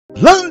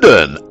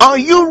London, are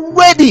you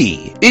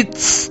ready?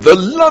 It's the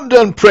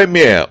London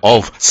premiere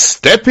of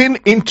Stepping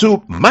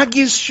into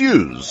Maggie's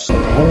Shoes.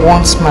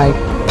 Once my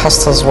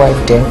pastor's wife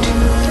dead,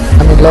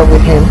 I'm in love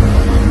with him.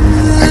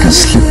 I can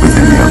sleep with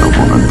any other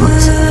woman,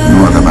 but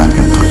no other man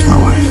can touch my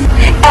wife.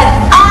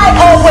 And I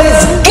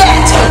always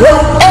get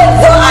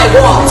whatever I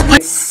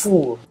want.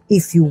 Fool,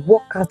 if you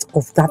walk out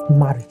of that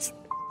marriage,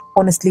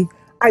 honestly,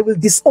 I will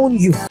disown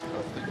you.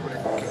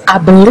 I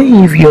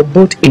believe you're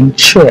both in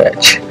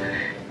church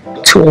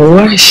to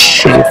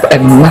worship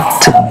and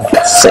not to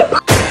gossip.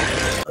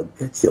 I'll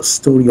get your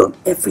story on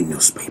every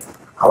newspaper.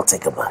 I'll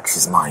take her back,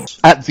 she's mine.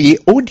 At the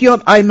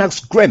Odeon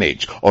IMAX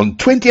Greenwich on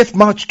 20th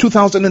March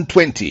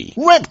 2020.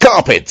 Red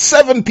carpet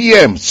 7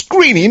 p.m.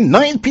 Screening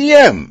 9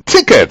 p.m.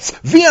 Tickets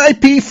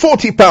VIP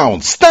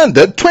 £40,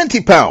 standard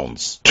 £20.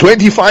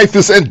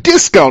 25%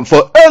 discount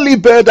for early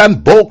bird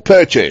and bulk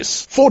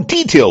purchase. For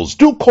details,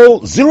 do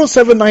call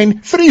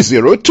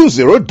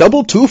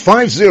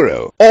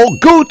 079-3020-2250 or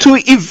go to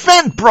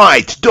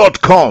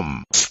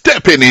eventbrite.com.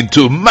 Stepping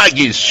into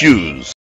Maggie's Shoes.